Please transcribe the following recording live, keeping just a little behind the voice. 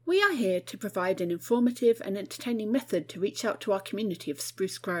We are here to provide an informative and entertaining method to reach out to our community of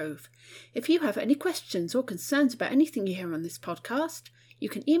Spruce Grove. If you have any questions or concerns about anything you hear on this podcast, you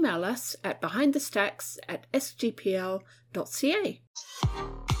can email us at behindthestacks@sgpl.ca.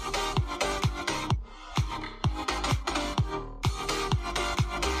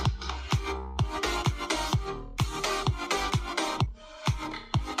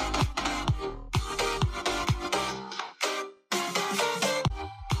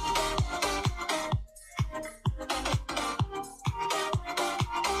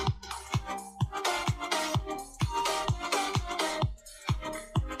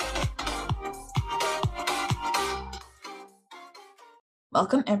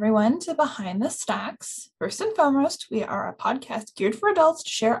 Welcome everyone to Behind the Stacks. First and foremost, we are a podcast geared for adults to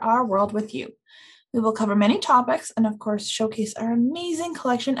share our world with you. We will cover many topics and of course showcase our amazing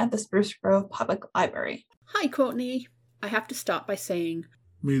collection at the Spruce Grove Public Library. Hi Courtney. I have to start by saying,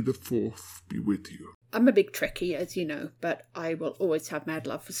 May the 4th be with you. I'm a big Trekkie, as you know, but I will always have mad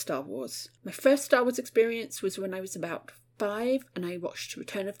love for Star Wars. My first Star Wars experience was when I was about 5 and I watched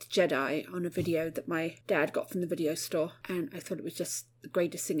Return of the Jedi on a video that my dad got from the video store, and I thought it was just the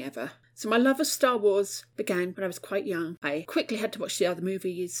greatest thing ever. So my love of Star Wars began when I was quite young. I quickly had to watch the other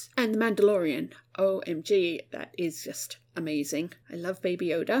movies, and The Mandalorian. OMG, that is just amazing. I love Baby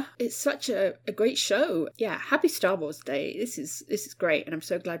Yoda. It's such a great show. Yeah, happy Star Wars Day. This is great, and I'm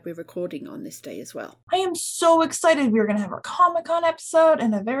so glad we're recording on this day as well. I am so excited. We're going to have our Comic-Con episode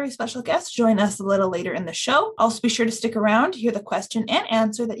and a very special guest join us a little later in the show. Also be sure to stick around to hear the question and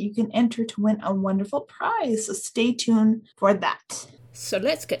answer that you can enter to win a wonderful prize, so stay tuned for that. So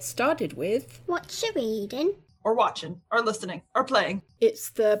let's get started with... What you reading? Or watching, or listening, or playing. It's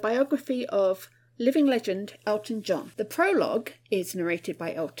the biography of living legend Elton John. The prologue is narrated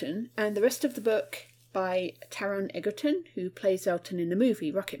by Elton, and the rest of the book by Taron Egerton, who plays Elton in the movie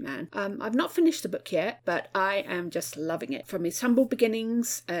Rocketman. I've not finished the book yet, but I am just loving it. From his humble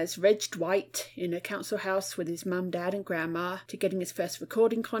beginnings as Reg Dwight in a council house with his mum, dad and grandma, to getting his first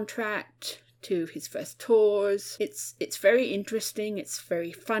recording contract, to his first tours. It's very interesting, it's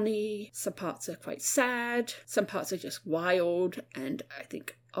very funny. Some parts are quite sad, some parts are just wild, and I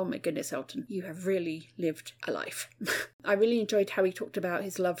think, oh my goodness, Elton, you have really lived a life. I really enjoyed how he talked about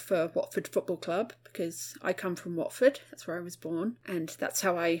his love for Watford Football Club, because I come from Watford, that's where I was born, and that's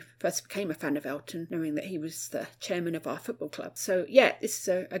how I first became a fan of Elton, knowing that he was the chairman of our football club. So yeah, this is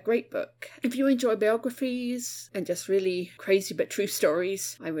a great book. If you enjoy biographies and just really crazy but true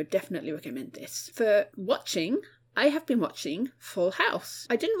stories, I would definitely recommend this. For watching, I have been watching Full House.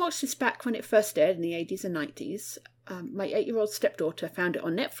 I didn't watch this back when it first aired in the 80s and 90s. My 8-year-old stepdaughter found it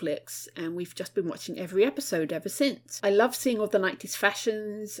on Netflix, and we've just been watching every episode ever since. I love seeing all the 90s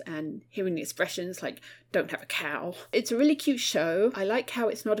fashions and hearing the expressions like, don't have a cow. It's a really cute show. I like how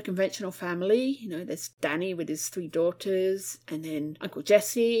it's not a conventional family. You know, there's Danny with his 3 daughters, and then Uncle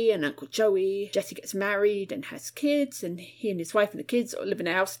Jesse and Uncle Joey. Jesse gets married and has kids, and he and his wife and the kids live in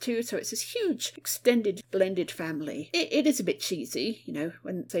a house too, so it's this huge, extended, blended family. It is a bit cheesy, you know,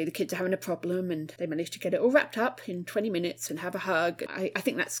 when, say, the kids are having a problem and they manage to get it all wrapped up in 20 minutes and have a hug. I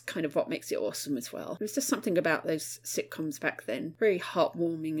think that's kind of what makes it awesome as well. There's just something about those sitcoms back then. Very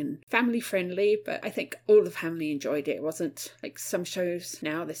heartwarming and family friendly, but I think all the family enjoyed it. It wasn't like some shows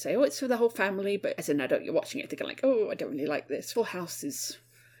now, they say, oh, it's for the whole family, but as an adult you're watching it thinking like, oh, I don't really like this. Full House was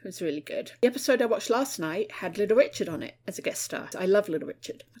really good. The episode I watched last night had Little Richard on it as a guest star. I love Little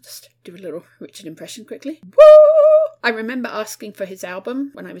Richard. I'll just do a little Richard impression quickly. Woo! I remember asking for his album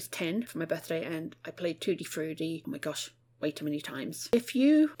when I was 10 for my birthday, and I played Tutti Frutti. Oh my gosh, way too many times. If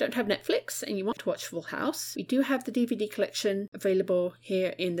you don't have Netflix and you want to watch Full House, we do have the DVD collection available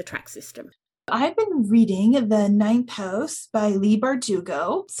here in the track system. I've been reading The Ninth House by Leigh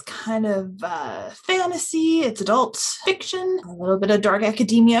Bardugo. It's kind of fantasy, it's adult fiction, a little bit of dark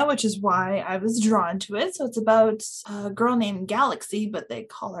academia, which is why I was drawn to it. So it's about a girl named Galaxy, but they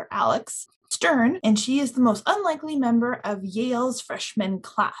call her Alex Stern, and she is the most unlikely member of Yale's freshman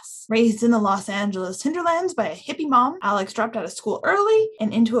class. Raised in the Los Angeles hinterlands by a hippie mom, Alex dropped out of school early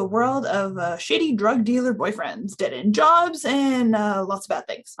and into a world of shady drug dealer boyfriends, dead-end jobs, and lots of bad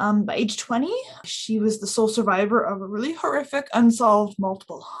things. By age 20, she was the sole survivor of a really horrific, unsolved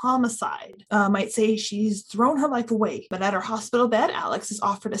multiple homicide. Might say she's thrown her life away, but at her hospital bed, Alex is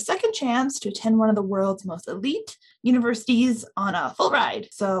offered a second chance to attend one of the world's most elite universities on a full ride.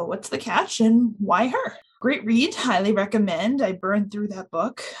 So what's the catch and why her? Great read, highly recommend. I burned through that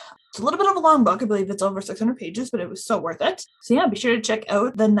book. It's a little bit of a long book. I believe it's over 600 pages, but it was so worth it. So yeah, be sure to check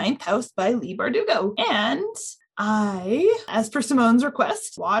out The Ninth House by Leigh Bardugo. And I, as per Simone's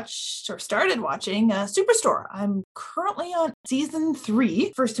request, started watching Superstore. I'm currently on season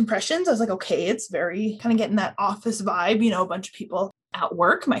 3. First impressions, I was like, okay, it's very kind of getting that office vibe, a bunch of people at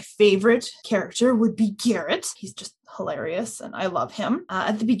work. My favorite character would be Garrett. He's just hilarious and I love him.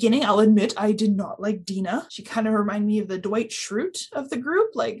 At the beginning, I'll admit I did not like Dina. She kind of reminded me of the Dwight Schrute of the group,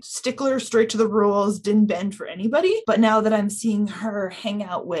 like stickler, straight to the rules, didn't bend for anybody. But now that I'm seeing her hang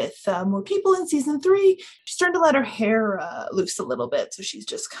out with more people in season 3, she's starting to let her hair loose a little bit. So she's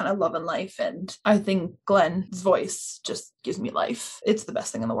just kind of loving life. And I think Glenn's voice just gives me life. It's the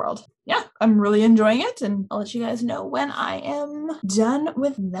best thing in the world. Yeah, I'm really enjoying it. And I'll let you guys know when I am done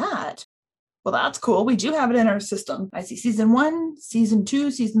with that. Well, that's cool. We do have it in our system. I see season 1, season 2,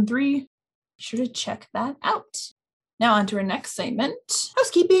 season 3. Be sure to check that out. Now on to our next segment,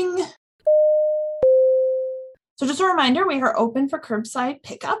 housekeeping. So just a reminder, we are open for curbside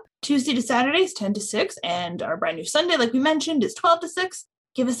pickup. Tuesday to Saturdays, 10 to 6, and our brand new Sunday, like we mentioned, is 12 to 6.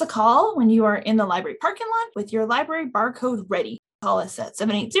 Give us a call when you are in the library parking lot with your library barcode ready. Call us at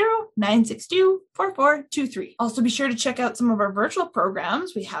 780-962-4423. Also, be sure to check out some of our virtual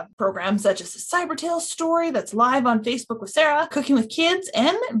programs. We have programs such as the Cybertale story that's live on Facebook with Sarah, Cooking with Kids,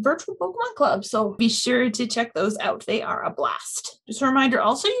 and Virtual Pokemon Club. So be sure to check those out. They are a blast. Just a reminder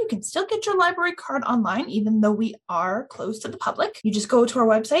also, you can still get your library card online, even though we are closed to the public. You just go to our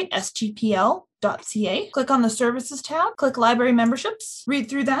website, sgpl.ca. Click on the services tab, click library memberships, read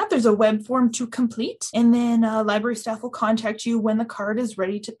through that. There's a web form to complete, and then library staff will contact you when the card is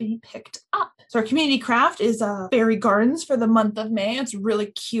ready to be picked up. So our community craft is fairy gardens for the month of May. It's really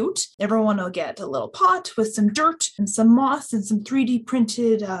cute. Everyone will get a little pot with some dirt and some moss and some 3D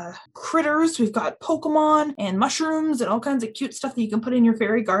printed critters. We've got Pokemon and mushrooms and all kinds of cute stuff that you can put in your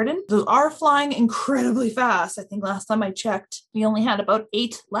fairy garden. Those are flying incredibly fast. I think last time I checked, we only had about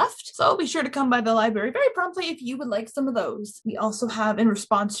 8 left. So be sure to come by the library very promptly if you would like some of those. We also have, in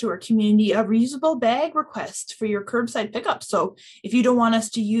response to our community, a reusable bag request for your curbside pickup. So if you don't want us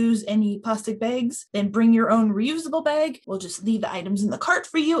to use any plastic bags, then bring your own reusable bag. We'll just leave the items in the cart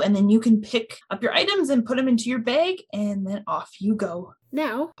for you, and then you can pick up your items and put them into your bag, and then off you go.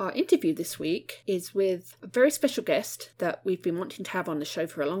 Now, our interview this week is with a very special guest that we've been wanting to have on the show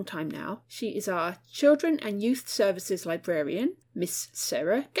for a long time now. She is our Children and Youth Services Librarian, Miss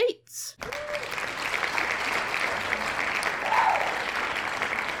Sarah Gates.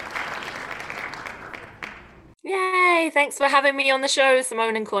 Yay! Thanks for having me on the show,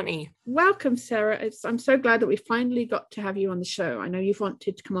 Simone and Courtney. Welcome, Sarah. I'm so glad that we finally got to have you on the show. I know you've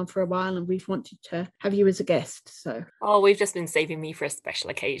wanted to come on for a while, and we've wanted to have you as a guest. So, we've just been saving me for a special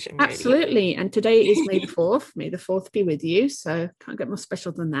occasion. Really. Absolutely. And today is May the 4th. May the 4th be with you. So can't get more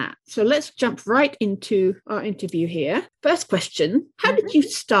special than that. So let's jump right into our interview here. First question, how did you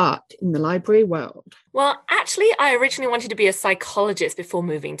start in the library world? Well, actually, I originally wanted to be a psychologist before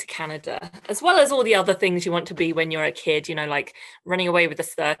moving to Canada, as well as all the other things you want to be when you're a kid, like running away with the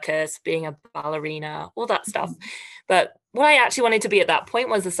circus, being a ballerina, all that stuff. But what I actually wanted to be at that point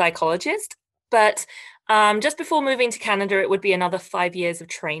was a psychologist. But just before moving to Canada, it would be another 5 years of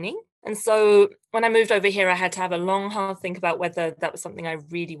training. And so when I moved over here, I had to have a long, hard think about whether that was something I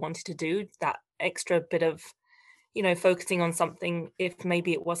really wanted to do, that extra bit of focusing on something if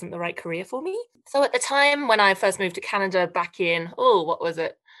maybe it wasn't the right career for me. So at the time when I first moved to Canada back in, what was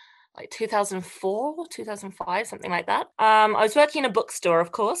it? Like 2004, 2005, something like that. I was working in a bookstore,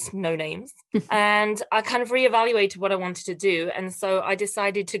 of course, no names. And I kind of reevaluated what I wanted to do. And so I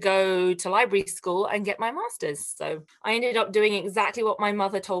decided to go to library school and get my master's. So I ended up doing exactly what my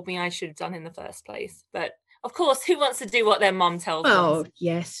mother told me I should have done in the first place. But of course, who wants to do what their mum tells them? Oh,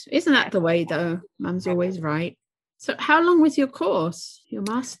 yes. Isn't that the way, though? Mum's always right. So how long was your course, your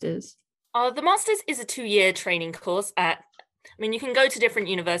master's? The master's is a 2-year training course you can go to different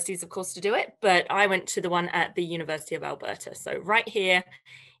universities, of course, to do it, but I went to the one at the University of Alberta. So right here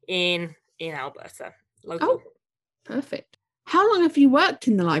in Alberta, local. Oh, perfect. How long have you worked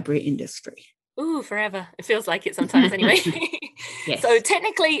in the library industry? Ooh, forever. It feels like it sometimes anyway. Yes. So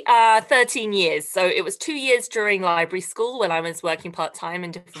technically 13 years. So it was 2 years during library school when I was working part-time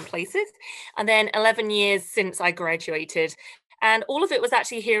in different places. And then 11 years since I graduated. And all of it was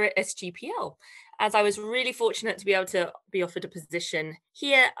actually here at SGPL, as I was really fortunate to be able to be offered a position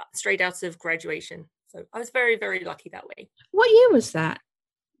here straight out of graduation. So I was very, very lucky that way. What year was that?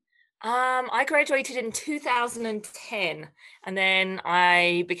 I graduated in 2010, and then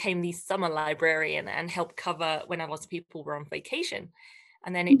I became the summer librarian and helped cover when a lot of people were on vacation.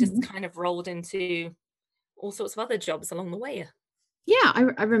 And then it just kind of rolled into all sorts of other jobs along the way. Yeah,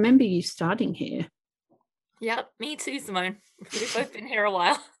 I remember you starting here. Yeah, me too, Simone. We've both been here a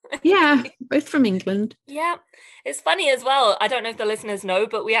while. Yeah, both from England. Yeah, it's funny as well. I don't know if the listeners know,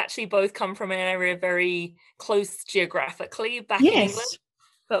 but we actually both come from an area very close geographically back in England. Yes.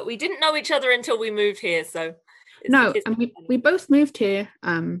 But we didn't know each other until we moved here. So No, it's and funny. we both moved here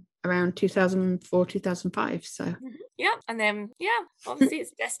around 2004, 2005. So Yeah, and then obviously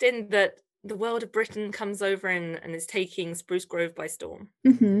it's destined that the world of Britain comes over and is taking Spruce Grove by storm.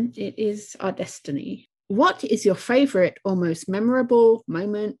 it is our destiny. What is your favourite or most memorable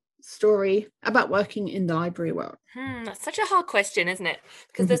moment, story about working in the library world? That's such a hard question, isn't it?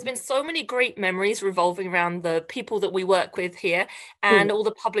 Because there's been so many great memories revolving around the people that we work with here and all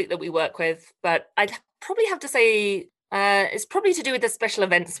the public that we work with. But I'd probably have to say it's probably to do with the special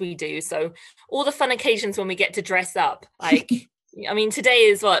events we do. So all the fun occasions when we get to dress up, like, I mean, today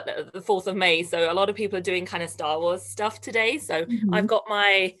is the 4th of May. So a lot of people are doing kind of Star Wars stuff today. So I've got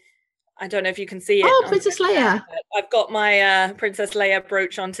my, I don't know if you can see it. Oh, Princess Leia. I've got my Princess Leia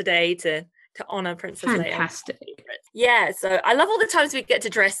brooch on today to honor Princess Leia. Fantastic. Yeah, so I love all the times we get to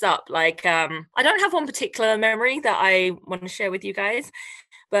dress up. Like, I don't have one particular memory that I want to share with you guys,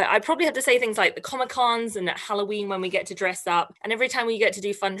 but I probably have to say things like the Comic-Cons and at Halloween when we get to dress up, and every time we get to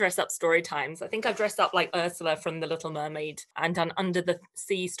do fun dress up story times. I think I've dressed up like Ursula from The Little Mermaid and done Under the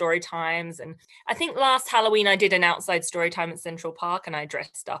Sea story times. And I think last Halloween I did an outside story time at Central Park and I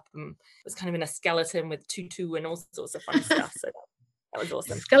dressed up and was kind of in a skeleton with tutu and all sorts of fun stuff. So that was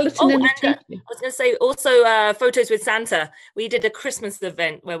awesome. Skeleton and I tutu. was going to say also photos with Santa. We did a Christmas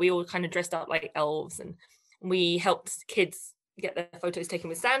event where we all kind of dressed up like elves and we helped kids get their photos taken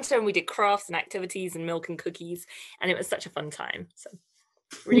with Santa, and we did crafts and activities and milk and cookies, and it was such a fun time. So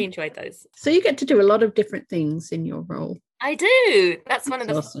really enjoyed those. So you get to do a lot of different things in your role. I do. That's one of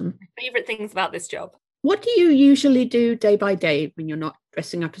the awesome. favorite things about this job. What do you usually do day by day when you're not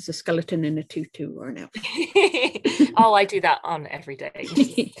dressing up as a skeleton in a tutu or an elf? Oh, I do that on every day.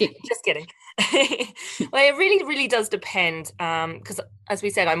 Just kidding. Well, it really, really does depend because, as we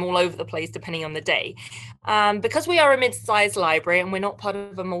said, I'm all over the place depending on the day. Because we are a mid-sized library and we're not part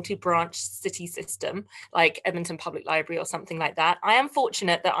of a multi-branch city system like Edmonton Public Library or something like that, I am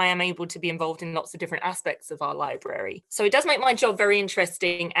fortunate that I am able to be involved in lots of different aspects of our library. So it does make my job very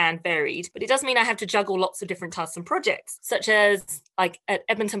interesting and varied, but it does mean I have to juggle lots of different tasks and projects, such as like at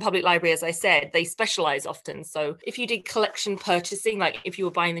Edmonton Public Library, as I said, they specialize often. So if you did collection purchasing, like if you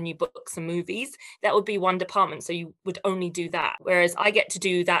were buying the new books and movies, that would be one department. So you would only do that. Whereas I get to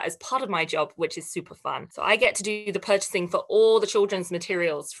do that as part of my job, which is super fun. So I get to do the purchasing for all the children's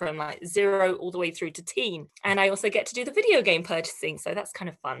materials from like 0 all the way through to teen. And I also get to do the video game purchasing. So that's kind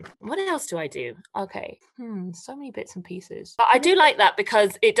of fun. What else do I do? Okay. So many bits and pieces. But I do like that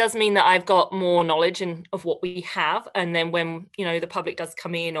because it does mean that I've got more knowledge of what we have. And then when, the public does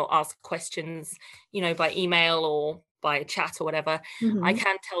come in or ask questions, by email or by chat or whatever, I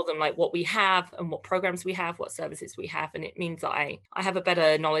can tell them like what we have and what programs we have, what services we have. And it means that I have a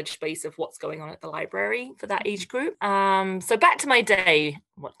better knowledge base of what's going on at the library for that age group. So back to my day.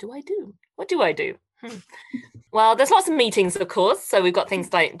 What do I do? Well, there's lots of meetings, of course. So we've got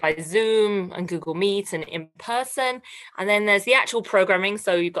things like by Zoom and Google Meet and in person. And then there's the actual programming.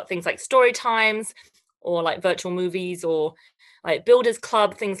 So you've got things like story times or like virtual movies or like Builders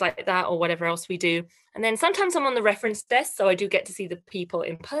Club, things like that, or whatever else we do. And then sometimes I'm on the reference desk, so I do get to see the people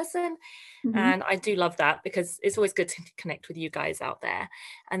in person. And I do love that because it's always good to connect with you guys out there.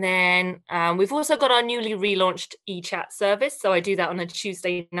 And then we've also got our newly relaunched eChat service. So I do that on a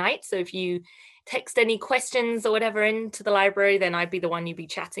Tuesday night. So if you text any questions or whatever into the library, then I'd be the one you'd be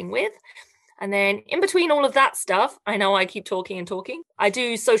chatting with. And then in between all of that stuff, I know I keep talking and talking. I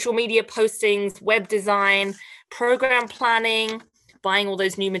do social media postings, web design, program planning, buying all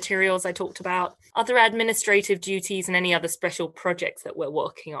those new materials I talked about, other administrative duties and any other special projects that we're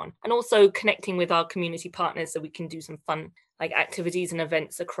working on. And also connecting with our community partners so we can do some fun like activities and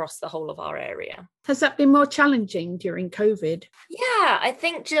events across the whole of our area. Has that been more challenging during COVID? Yeah, I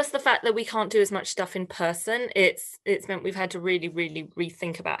think just the fact that we can't do as much stuff in person, it's meant we've had to really, really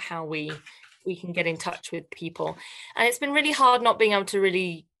rethink about how we can get in touch with people. And it's been really hard not being able to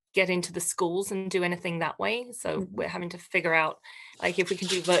really get into the schools and do anything that way. So we're having to figure out like if we can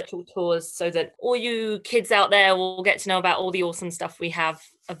do virtual tours so that all you kids out there will get to know about all the awesome stuff we have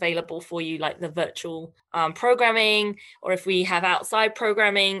available for you, like the virtual programming, or if we have outside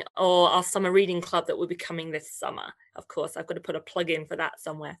programming or our summer reading club that will be coming this summer. Of course, I've got to put a plug in for that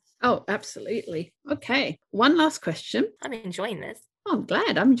somewhere. Oh, absolutely. Okay. One last question. I'm enjoying this. Oh, I'm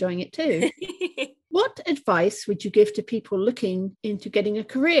glad. I'm enjoying it too. What advice would you give to people looking into getting a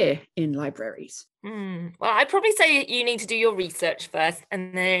career in libraries? Well, I'd probably say you need to do your research first,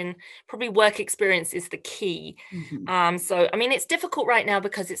 and then probably work experience is the key. So, I mean, it's difficult right now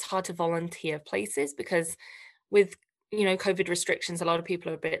because it's hard to volunteer places, because with, COVID restrictions, a lot of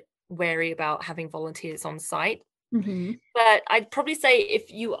people are a bit wary about having volunteers on site. But I'd probably say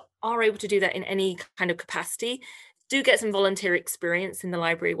if you are able to do that in any kind of capacity, do get some volunteer experience in the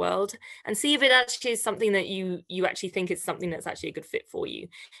library world and see if it actually is something that you actually think is something that's actually a good fit for you.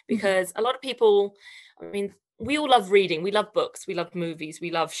 Because a lot of people, I mean, we all love reading, we love books, we love movies,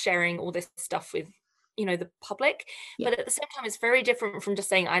 we love sharing all this stuff with the public. But at the same time, it's very different from just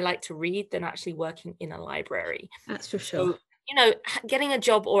saying I like to read than actually working in a library. That's for sure. So, getting a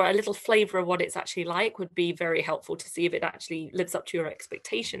job or a little flavor of what it's actually like would be very helpful to see if it actually lives up to your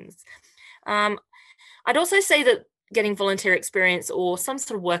expectations. I'd also say that getting volunteer experience or some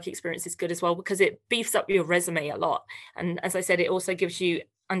sort of work experience is good as well, because it beefs up your resume a lot. And as I said, it also gives you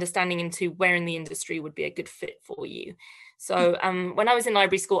understanding into where in the industry would be a good fit for you. So when I was in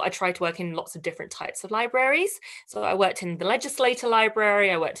library school, I tried to work in lots of different types of libraries. So I worked in the legislator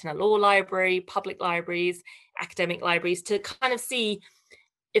library, I worked in a law library, public libraries, academic libraries, to kind of see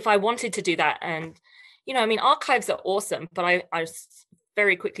if I wanted to do that. And, archives are awesome, but I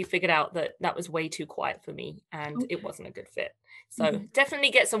very quickly figured out that that was way too quiet for me and it wasn't a good fit. So definitely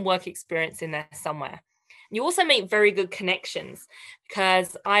get some work experience in there somewhere. You also make very good connections,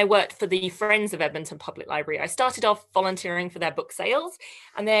 because I worked for the Friends of Edmonton Public Library. I started off volunteering for their book sales,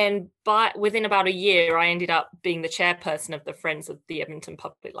 and then within about a year, I ended up being the chairperson of the Friends of the Edmonton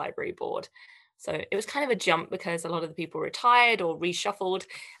Public Library Board. So it was kind of a jump because a lot of the people retired or reshuffled.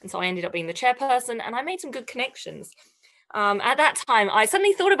 And so I ended up being the chairperson, and I made some good connections. At that time, I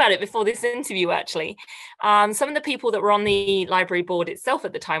suddenly thought about it before this interview, actually. Some of the people that were on the library board itself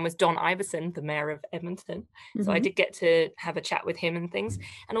at the time was Don Iverson, the mayor of Edmonton. So I did get to have a chat with him and things.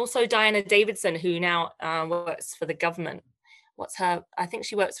 And also Diana Davidson, who now works for the government. I think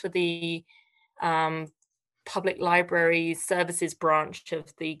she works for the Public Library Services branch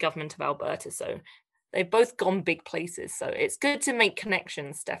of the government of Alberta. So they've both gone big places. So it's good to make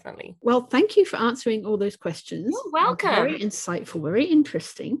connections, definitely. Well, thank you for answering all those questions. You're welcome. Very insightful, very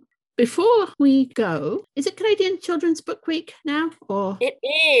interesting. Before we go, is it Canadian Children's Book Week now? Or it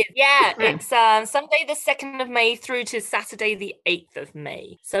is, yeah. It's Sunday the 2nd of May through to Saturday the 8th of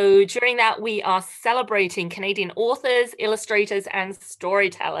May. So during that, we are celebrating Canadian authors, illustrators, and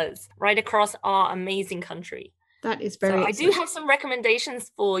storytellers right across our amazing country. That is very I do have some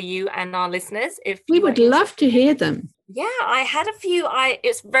recommendations for you and our listeners. If we would love to hear them. Yeah, I had a few.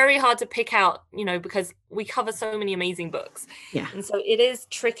 It's very hard to pick out, because we cover so many amazing books. Yeah. And so it is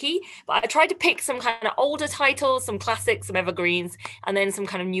tricky, but I tried to pick some kind of older titles, some classics, some evergreens, and then some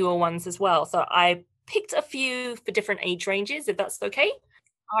kind of newer ones as well. So I picked a few for different age ranges, if that's okay.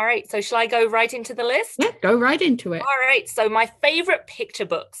 All right, so shall I go right into the list? Yeah, go right into it. All right, so my favorite picture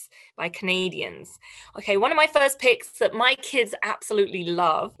books by Canadians. Okay, one of my first picks that my kids absolutely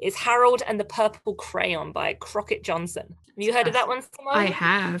love is Harold and the Purple Crayon by Crockett Johnson. Have you heard of that one, Simone? I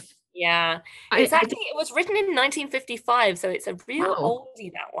have. Yeah, it was written in 1955, so it's a real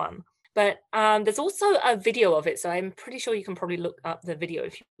oldie, that one. But there's also a video of it, so I'm pretty sure you can probably look up the video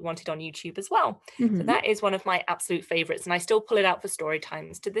if you want it on YouTube as well. So that is one of my absolute favorites, and I still pull it out for story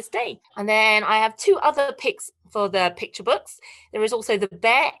times to this day. And then I have two other picks for the picture books. There is also The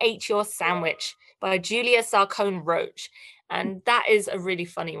Bear Ate Your Sandwich by Julia Sarcone Roach. And that is a really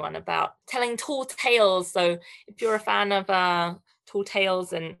funny one about telling tall tales. So if you're a fan of tall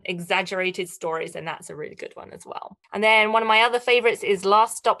tales and exaggerated stories, and that's a really good one as well. And then one of my other favorites is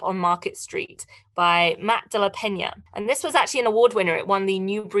Last Stop on Market Street by Matt de la Pena. And this was actually an award winner. It won the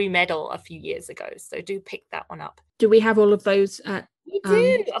Newbery Medal a few years ago. So do pick that one up. Do we have all of those at We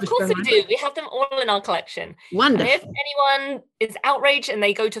do. Of course we do. We have them all in our collection. Wonderful. And if anyone is outraged and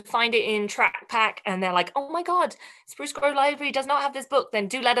they go to find it in Track Pack and they're like, oh my God, Spruce Grove Library does not have this book, then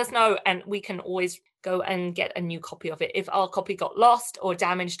do let us know and we can always go and get a new copy of it if our copy got lost or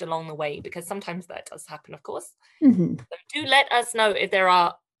damaged along the way, because sometimes that does happen, of course. So do let us know if there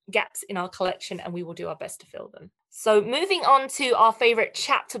are gaps in our collection and we will do our best to fill them. So moving on to our favorite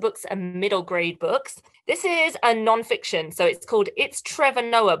chapter books and middle grade books. This is a nonfiction. So it's called It's Trevor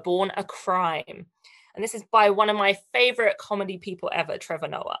Noah, Born a Crime. And this is by one of my favorite comedy people ever, Trevor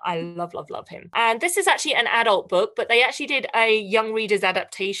Noah. I love, love, love him. And this is actually an adult book, but they actually did a young readers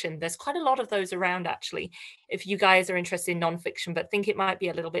adaptation. There's quite a lot of those around, actually, if you guys are interested in nonfiction, but think it might be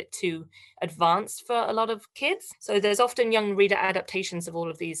a little bit too advanced for a lot of kids. So there's often young reader adaptations of all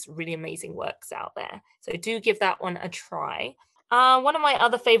of these really amazing works out there. So do give that one a try. One of my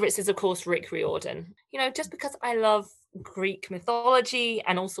other favorites is, of course, Rick Riordan. Just because I love Greek mythology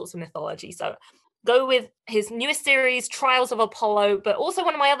and all sorts of mythology. So go with his newest series, Trials of Apollo. But also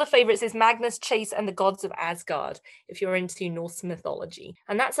one of my other favorites is Magnus Chase and the Gods of Asgard, if you're into Norse mythology.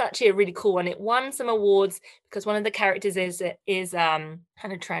 And that's actually a really cool one. It won some awards because one of the characters is kind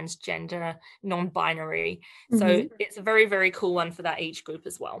of transgender, non-binary. So it's a very, very cool one for that age group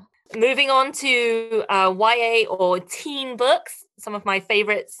as well. Moving on to YA or teen books, some of my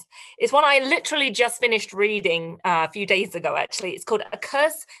favorites is one I literally just finished reading a few days ago, actually. It's called A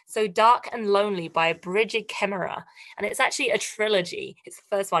Curse So Dark and Lonely by Bridget Kemmerer. And it's actually a trilogy. It's the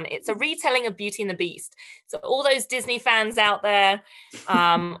first one. It's a retelling of Beauty and the Beast. So all those Disney fans out there,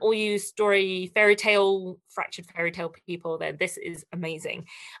 all you fractured fairy tale people there, this is amazing.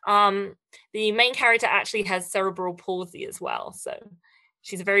 The main character actually has cerebral palsy as well. So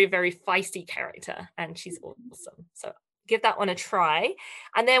she's a very, very feisty character and she's awesome. So give that one a try.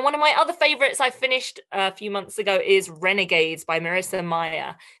 And then one of my other favorites I finished a few months ago is Renegades by Marissa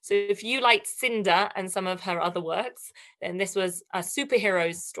Meyer. So if you liked Cinder and some of her other works, then this was a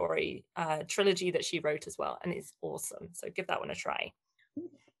superheroes story trilogy that she wrote as well. And it's awesome. So give that one a try.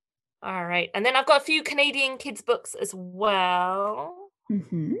 All right. And then I've got a few Canadian kids books as well.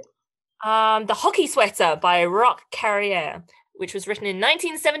 The Hockey Sweater by Roch Carrière, which was written in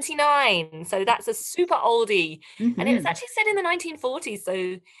 1979. So that's a super oldie. And it was actually set in the 1940s.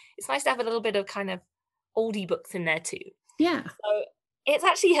 So it's nice to have a little bit of kind of oldie books in there too. Yeah. So it's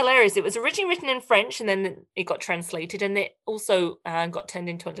actually hilarious. It was originally written in French and then it got translated and it also got turned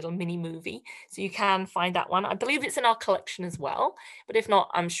into a little mini movie. So you can find that one. I believe it's in our collection as well. But if not,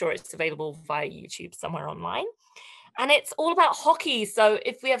 I'm sure it's available via YouTube somewhere online. And it's all about hockey. So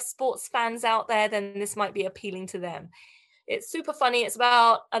if we have sports fans out there, then this might be appealing to them. It's super funny. It's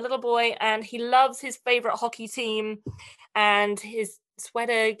about a little boy and he loves his favorite hockey team and his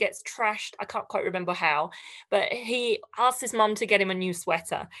sweater gets trashed. I can't quite remember how, but he asks his mum to get him a new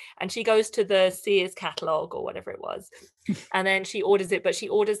sweater and she goes to the Sears catalog or whatever it was. And then she orders it, but she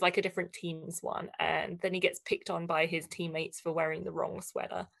orders like a different team's one. And then he gets picked on by his teammates for wearing the wrong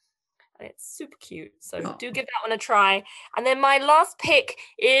sweater. It's super cute. So do give that one a try. And then my last pick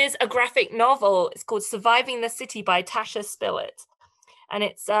is a graphic novel. It's called Surviving the City by Tasha Spillett. And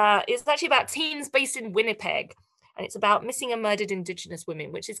it's actually about teens based in Winnipeg. And it's about missing and murdered Indigenous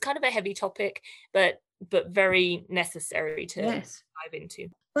women, which is kind of a heavy topic, but very necessary to dive into.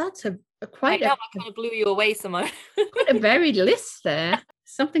 Well, that's I kind of blew you away, Simone. Quite a varied list there.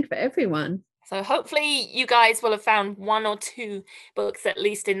 Something for everyone. So hopefully you guys will have found one or two books, at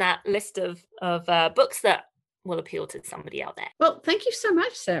least in that list of books that will appeal to somebody out there. Well, thank you so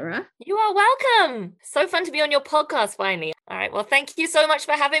much, Sarah. You are welcome. So fun to be on your podcast finally. All right. Well, thank you so much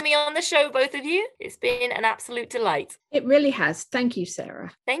for having me on the show, both of you. It's been an absolute delight. It really has. Thank you,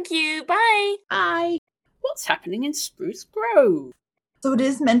 Sarah. Thank you. Bye. Bye. What's happening in Spruce Grove? So it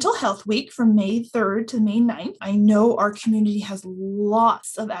is Mental Health Week from May 3rd to May 9th. I know our community has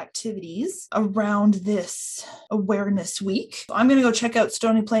lots of activities around this awareness week. So I'm going to go check out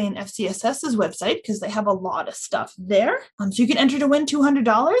Stony Plain FCSS's website because they have a lot of stuff there. So you can enter to win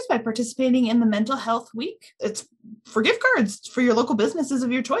 $200 by participating in the Mental Health Week. It's for gift cards for your local businesses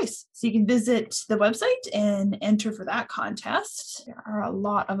of your choice. So you can visit the website and enter for that contest. There are a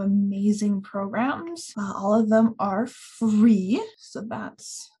lot of amazing programs. All of them are free. So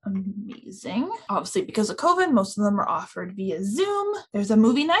that's amazing. Obviously, because of COVID, most of them are offered via Zoom. There's a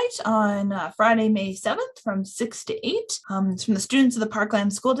movie night on Friday, May 7th from 6 to 8. It's from the students of the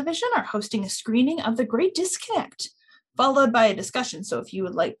Parkland School Division are hosting a screening of The Great Disconnect, followed by a discussion. So if you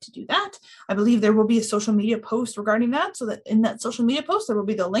would like to do that, I believe there will be a social media post regarding that. So that in that social media post, there will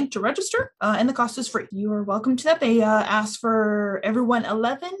be the link to register and the cost is free. You are welcome to that. They ask for everyone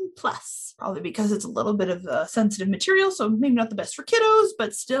 11 plus, probably because it's a little bit of sensitive material. So maybe not the best for kiddos,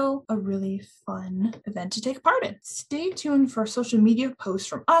 but still a really fun event to take part in. Stay tuned for social media posts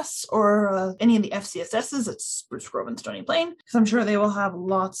from us or any of the FCSSs at Spruce Grove and Stony Plain, because I'm sure they will have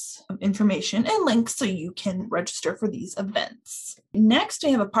lots of information and links so you can register for these events. Next,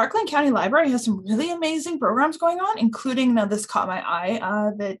 we have a Parkland County Library has some really amazing programs going on, including, now this caught my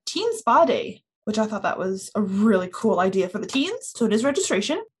eye, the Teen Spa Day, which I thought that was a really cool idea for the teens. So it is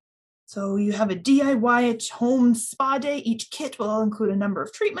registration. So you have a DIY at home spa day. Each kit will include a number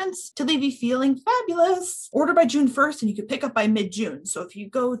of treatments to leave you feeling fabulous. Order by June 1st and you can pick up by mid-June. So if you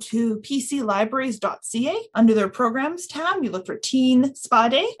go to pclibraries.ca under their programs tab, you look for Teen Spa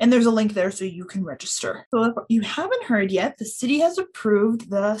Day and there's a link there so you can register. So if you haven't heard yet, the city has approved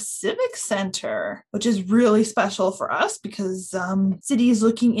the Civic Center, which is really special for us because city is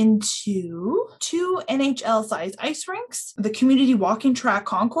looking into 2 NHL-sized ice rinks, the community walking track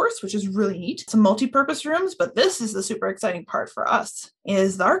concourse, which is really neat, some multi-purpose rooms, but this is the super exciting part for us,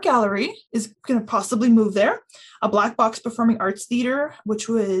 is the art gallery is going to possibly move there, a black box performing arts theater, which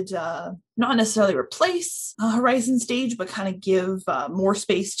would not necessarily replace Horizon Stage, but kind of give more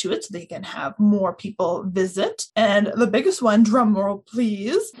space to it so they can have more people visit. And the biggest one, drum roll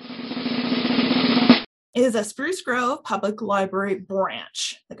please, is a Spruce Grove Public Library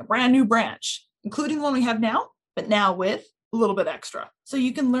branch, like a brand new branch, including the one we have now, but now with a little bit extra. So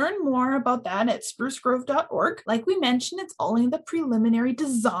you can learn more about that at sprucegrove.org. Like we mentioned, it's only the preliminary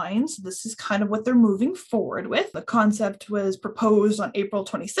design. So this is kind of what they're moving forward with. The concept was proposed on April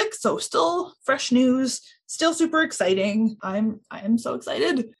 26th. So still fresh news, still super exciting. I am so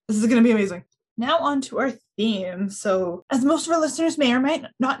excited. This is going to be amazing. Now on to our theme. So as most of our listeners may or may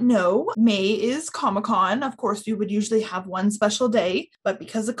not know, May is Comic-Con. Of course, we would usually have one special day, but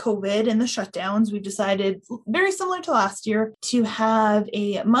because of COVID and the shutdowns, we've decided, very similar to last year, to have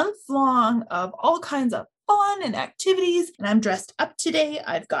a month long of all kinds of fun and activities. And I'm dressed up today.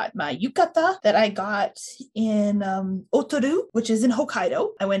 I've got my yukata that I got in Otoru, which is in Hokkaido.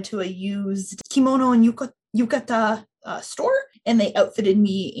 I went to a used kimono and yukata store, and they outfitted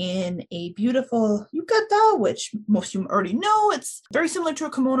me in a beautiful yukata, which most of you already know. It's very similar to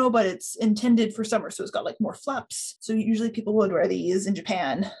a kimono, but it's intended for summer, so it's got like more flaps. So usually people would wear these in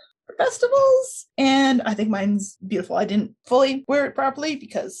Japan for festivals, and I think mine's beautiful. I didn't fully wear it properly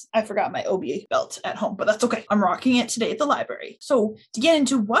because I forgot my obi belt at home, but that's okay. I'm rocking it today at the library. So to get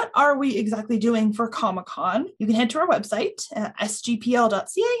into what are we exactly doing for Comic-Con, you can head to our website at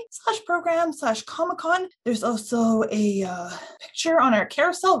sgpl.ca/program/Comic-Con. There's also a picture on our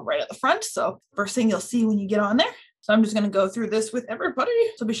carousel right at the front. So first thing you'll see when you get on there. So I'm just going to go through this with everybody.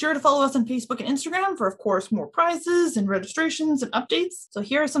 So be sure to follow us on Facebook and Instagram for, of course, more prizes and registrations and updates. So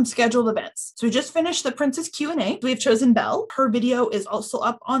here are some scheduled events. So we just finished the Princess Q&A. We have chosen Belle. Her video is also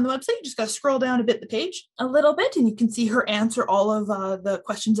up on the website. You just got to scroll down a bit the page a little bit, and you can see her answer all of the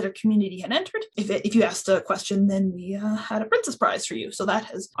questions that our community had entered. If you asked a question, then we had a princess prize for you. So that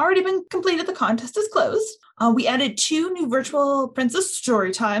has already been completed. The contest is closed. We added 2 new virtual princess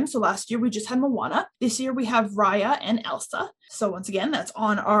story times. So last year we just had Moana. This year we have Raya and Elsa. So once again, that's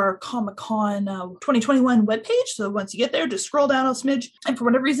on our Comic-Con 2021 webpage. So once you get there, just scroll down a smidge. And for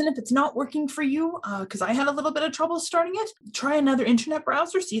whatever reason, if it's not working for you, because I had a little bit of trouble starting it, try another internet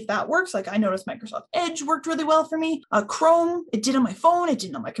browser, see if that works. Like I noticed Microsoft Edge worked really well for me. Chrome, it did on my phone, it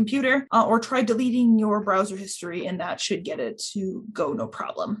didn't on my computer. Or try deleting your browser history and that should get it to go no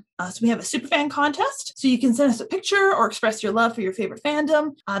problem. So we have a superfan contest. So you can send us a picture or express your love for your favorite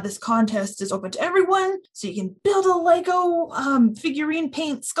fandom. This contest is open to everyone. So you can build a Lego figurine,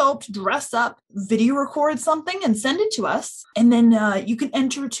 paint, sculpt, dress up, video record something and send it to us. And then you can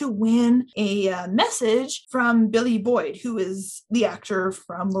enter to win a message from Billy Boyd, who is the actor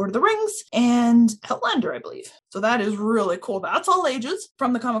from Lord of the Rings and Outlander, I believe. So that is really cool. That's all ages.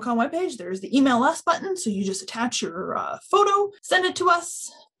 From the Comic-Con webpage, there's the email us button. So you just attach your photo, send it to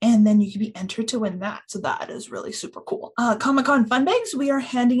us, and then you can be entered to win that. So that is really super cool. Comic-Con fun bags we are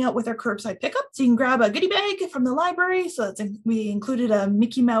handing out with our curbside pickup. So you can grab a goodie bag from the library. So we included a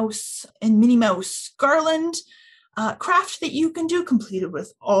Mickey Mouse and Minnie Mouse garland craft that you can do, completed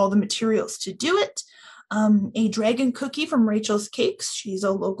with all the materials to do it. A dragon cookie from Rachel's Cakes. She's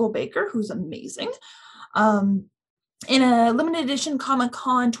a local baker who's amazing. In a limited edition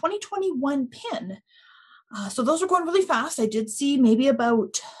Comic-Con 2021 pin. So those are going really fast. I did see maybe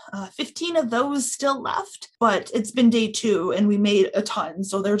about 15 of those still left, but it's been day 2 and we made a ton.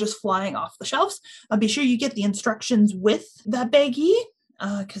 So they're just flying off the shelves. Be sure you get the instructions with that baggie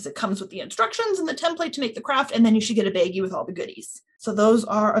because it comes with the instructions and the template to make the craft. And then you should get a baggie with all the goodies. So those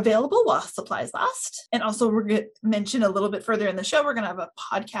are available while supplies last. And also we're going to mention a little bit further in the show, we're going to have a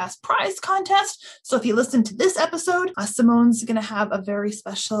podcast prize contest. So if you listen to this episode, Simone's going to have a very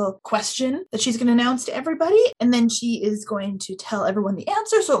special question that she's going to announce to everybody. And then she is going to tell everyone the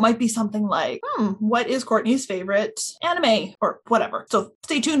answer. So it might be something like, what is Courtney's favorite anime or whatever. So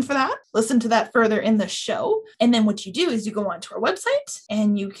stay tuned for that. Listen to that further in the show. And then what you do is you go onto our website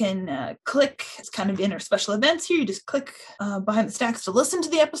and you can click, it's kind of in our special events here. You just click behind the stack tracks to listen to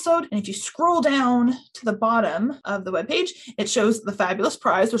the episode. And if you scroll down to the bottom of the webpage, it shows the fabulous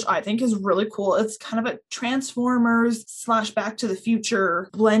prize, which I think is really cool. It's kind of a Transformers / Back to the Future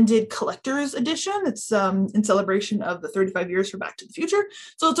blended collector's edition. It's in celebration of the 35 years for Back to the Future.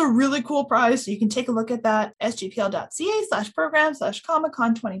 So it's a really cool prize. So you can take a look at that,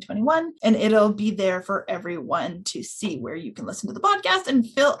 sgpl.ca/program/Comic-Con 2021, and it'll be there for everyone to see, where you can listen to the podcast and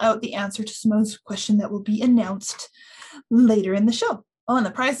fill out the answer to Simone's question that will be announced later in the show. Oh, and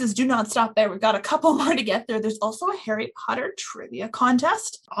the prizes do not stop there. We've got a couple more to get there. There's also a Harry Potter trivia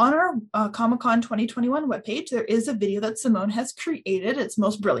contest. On our Comic-Con 2021 webpage, there is a video that Simone has created. It's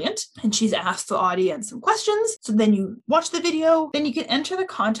most brilliant. And she's asked the audience some questions. So then you watch the video, then you can enter the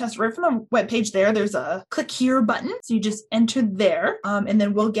contest right from the webpage there. There's a click here button. So you just enter there, and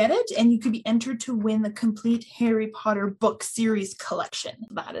then we'll get it. And you could be entered to win the complete Harry Potter book series collection.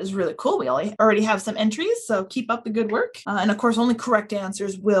 That is really cool. We already have some entries, so keep up the good work. And of course, only correct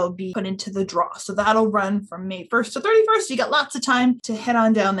answers will be put into the draw. So that'll run from May 1st to 31st. You got lots of time to head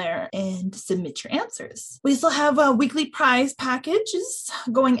on down there and submit your answers. We still have weekly prize packages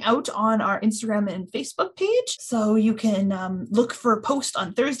going out on our Instagram and Facebook page. So you can look for a post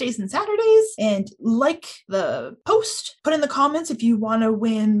on Thursdays and Saturdays and like the post. Put in the comments if you want to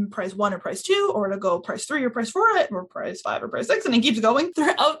win prize 1 or prize 2, or to go prize 3 or prize 4, or prize 5 or prize 6, and it keeps going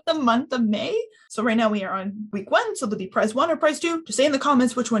throughout the month of May. So right now we are on week 1, so there'll be prize 1 or prize 2. Just say in the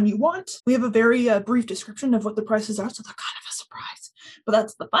comments which one you want. We have a very brief description of what the prices are, so they're kind of a surprise. But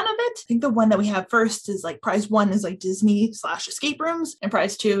that's the fun of it. I think the one that we have first is like prize 1 is like Disney / escape rooms, and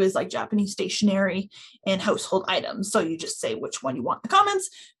prize 2 is like Japanese stationery and household items. So you just say which one you want in the comments.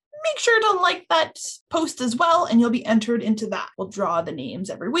 Make sure to like that post as well, and you'll be entered into that. We'll draw the names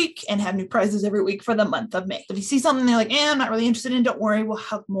every week and have new prizes every week for the month of May. If you see something you're like, I'm not really interested in, don't worry, we'll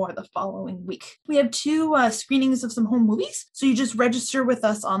have more the following week. We have 2 screenings of some home movies. So you just register with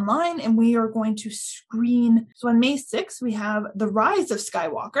us online, and we are going to screen. So on May 6th, we have The Rise of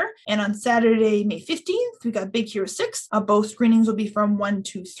Skywalker. And on Saturday, May 15th, we got Big Hero 6. Both screenings will be from 1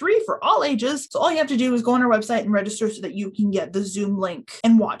 to 3 for all ages. So all you have to do is go on our website and register so that you can get the Zoom link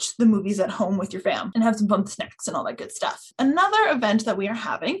and watch the movies at home with your fam and have some fun snacks and all that good stuff. Another event that we are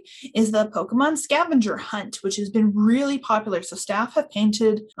having is the Pokemon scavenger hunt, which has been really popular. So staff have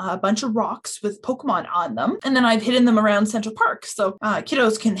painted a bunch of rocks with Pokemon on them, and then I've hidden them around Central Park. So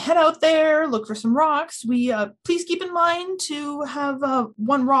kiddos can head out there, look for some rocks. We please keep in mind to have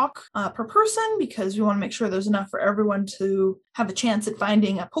 1 rock per person, because we want to make sure there's enough for everyone to have a chance at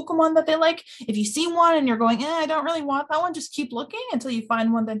finding a Pokemon that they like. If you see one and you're going, I don't really want that one, just keep looking until you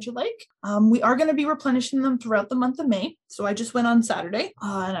find one that you like. We are going to be replenishing them throughout the month of May. So I just went on Saturday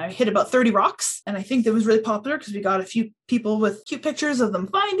and I hit about 30 rocks. And I think that was really popular because we got a few people with cute pictures of them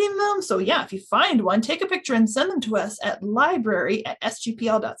finding them. So yeah, if you find one, take a picture and send them to us at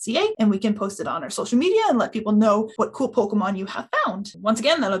library@sgpl.ca, and we can post it on our social media and let people know what cool Pokemon you have found. Once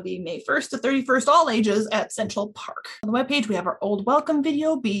again, that'll be May 1st to 31st, all ages at Central Park. On the webpage, we have our old welcome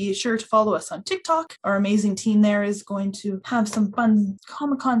video. Be sure to follow us on TikTok. Our amazing team there is going to have some fun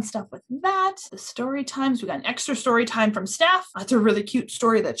Comic-Con stuff with that. The story times, we got an extra story time from staff. It's a really cute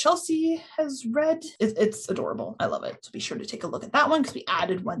story that Chelsea has read. It's adorable. I love it. So be sure to take a look at that one because we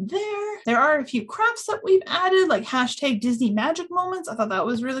added one there. There are a few crafts that we've added, like hashtag Disney Magic Moments. I thought that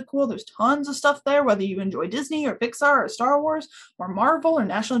was really cool. There's tons of stuff there, whether you enjoy Disney or Pixar or Star Wars or Marvel or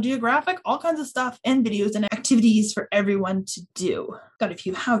National Geographic, all kinds of stuff and videos and activities for everyone to do. Got a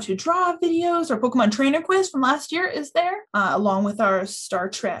few how to draw videos. Our Pokemon trainer quiz from last year is there, along with our Star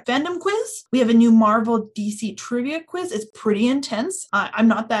Trek fandom quiz. We have a new Marvel DC trivia quiz. It's pretty intense. I'm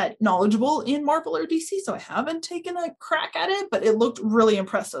not that knowledgeable in Marvel or DC, so I haven't taken a crack at it, but it looked really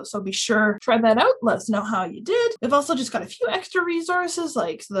impressive. So be sure to try that out. Let us know how you did. We've also just got a few extra resources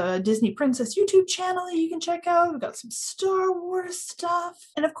like the Disney Princess YouTube channel that you can check out. We've got some Star Wars stuff.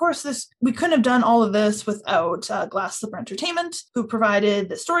 And of course, we couldn't have done all of this without Glass Slipper Entertainment, who provided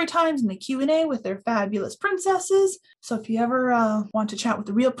the story times and the Q&A with their fabulous princesses. So if you ever want to chat with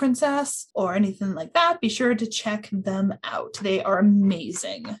the real princess or anything like that, be sure to check them out. They are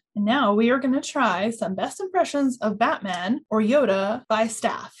amazing. And now we are going to try some best impressions of Batman or Yoda by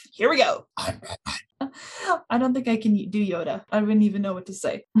staff. Here we go. I'm Batman. I don't think I can do Yoda. I wouldn't even know what to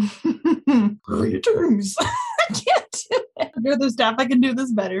say. Greetings. I can't do it. You're the staff. I can do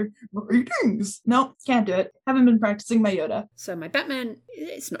this better. Greetings. No, can't do it. Haven't been practicing my Yoda. So my Batman,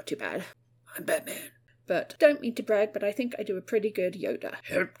 it's not too bad. I'm Batman. But don't mean to brag, but I think I do a pretty good Yoda.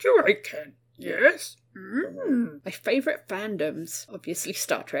 Help you I can. Yes? My favourite fandoms, obviously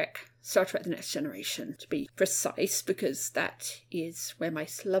Star Trek The Next Generation, to be precise, because that is where my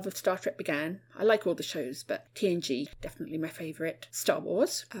love of Star Trek began. I like all the shows, but TNG, definitely my favourite. Star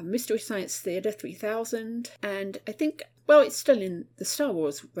Wars, Mystery Science Theater 3000, and I think, well, it's still in the Star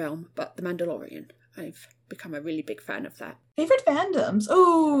Wars realm, but The Mandalorian. I've become a really big fan of that. Favorite fandoms?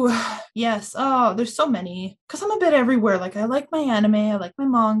 Oh, yes. Oh, there's so many. Because I'm a bit everywhere. Like, I like my anime, I like my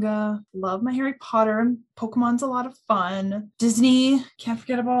manga, love my Harry Potter, and Pokemon's a lot of fun. Disney, can't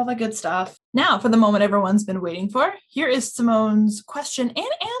forget about all that good stuff. Now, for the moment everyone's been waiting for, here is Simone's question and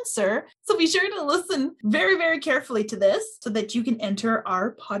answer. So be sure to listen very, very carefully to this so that you can enter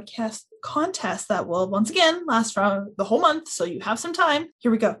our podcast contest that will, once again, last for the whole month. So you have some time.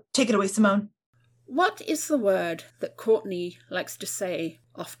 Here we go. Take it away, Simone. What is the word that Courtney likes to say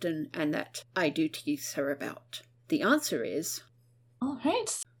often and that I do tease her about? The answer is... All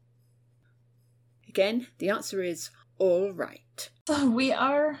right. Again, the answer is all right. So we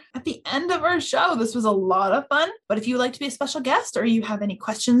are at the end of our show. This was a lot of fun. But if you would like to be a special guest or you have any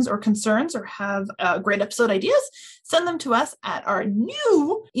questions or concerns or have great episode ideas, send them to us at our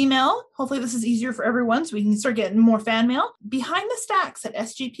new email. Hopefully this is easier for everyone so we can start getting more fan mail.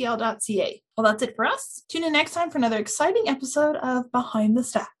 BehindTheStacks@sgpl.ca. Well, that's it for us. Tune in next time for another exciting episode of Behind the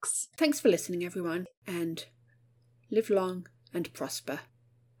Stacks. Thanks for listening, everyone, and live long and prosper.